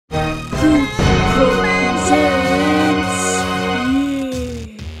Fans,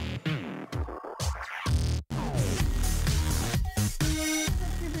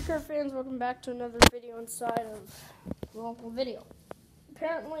 welcome back to another video inside of local video.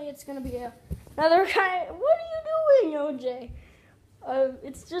 Apparently it's gonna be another kind. What are you doing, OJ?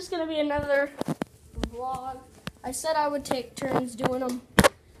 It's just gonna be another vlog. I said I would take turns doing them,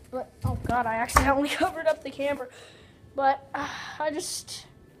 but oh god, I accidentally covered up the camera. But I just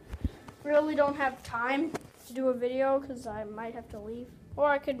really don't have time to do a video because I might have to leave, or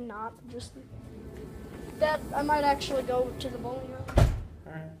I could not. Just that I might actually go to the bowling room. All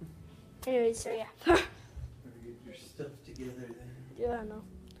right. Anyways, so yeah. Better get your stuff together then. Yeah, I know.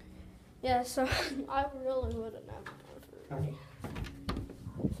 Yeah, so I really wouldn't have time for everybody.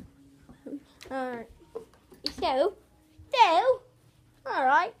 Alright.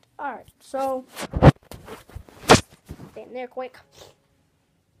 Alright. So, stand there quick.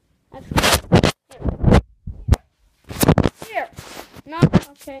 Here. No,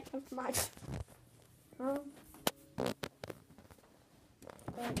 okay, never mind.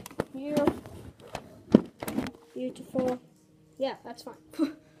 Here. Beautiful. Yeah, that's fine.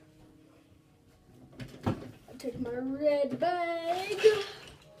 I'll take my red bag.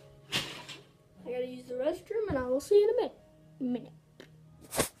 I gotta use the restroom, and I will see you in a minute.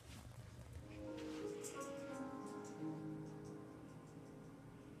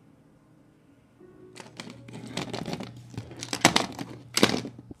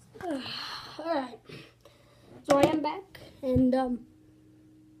 Alright. So I am back, and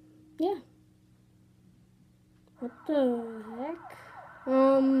yeah. What the heck?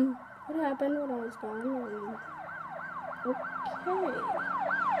 What happened when I was gone? Okay.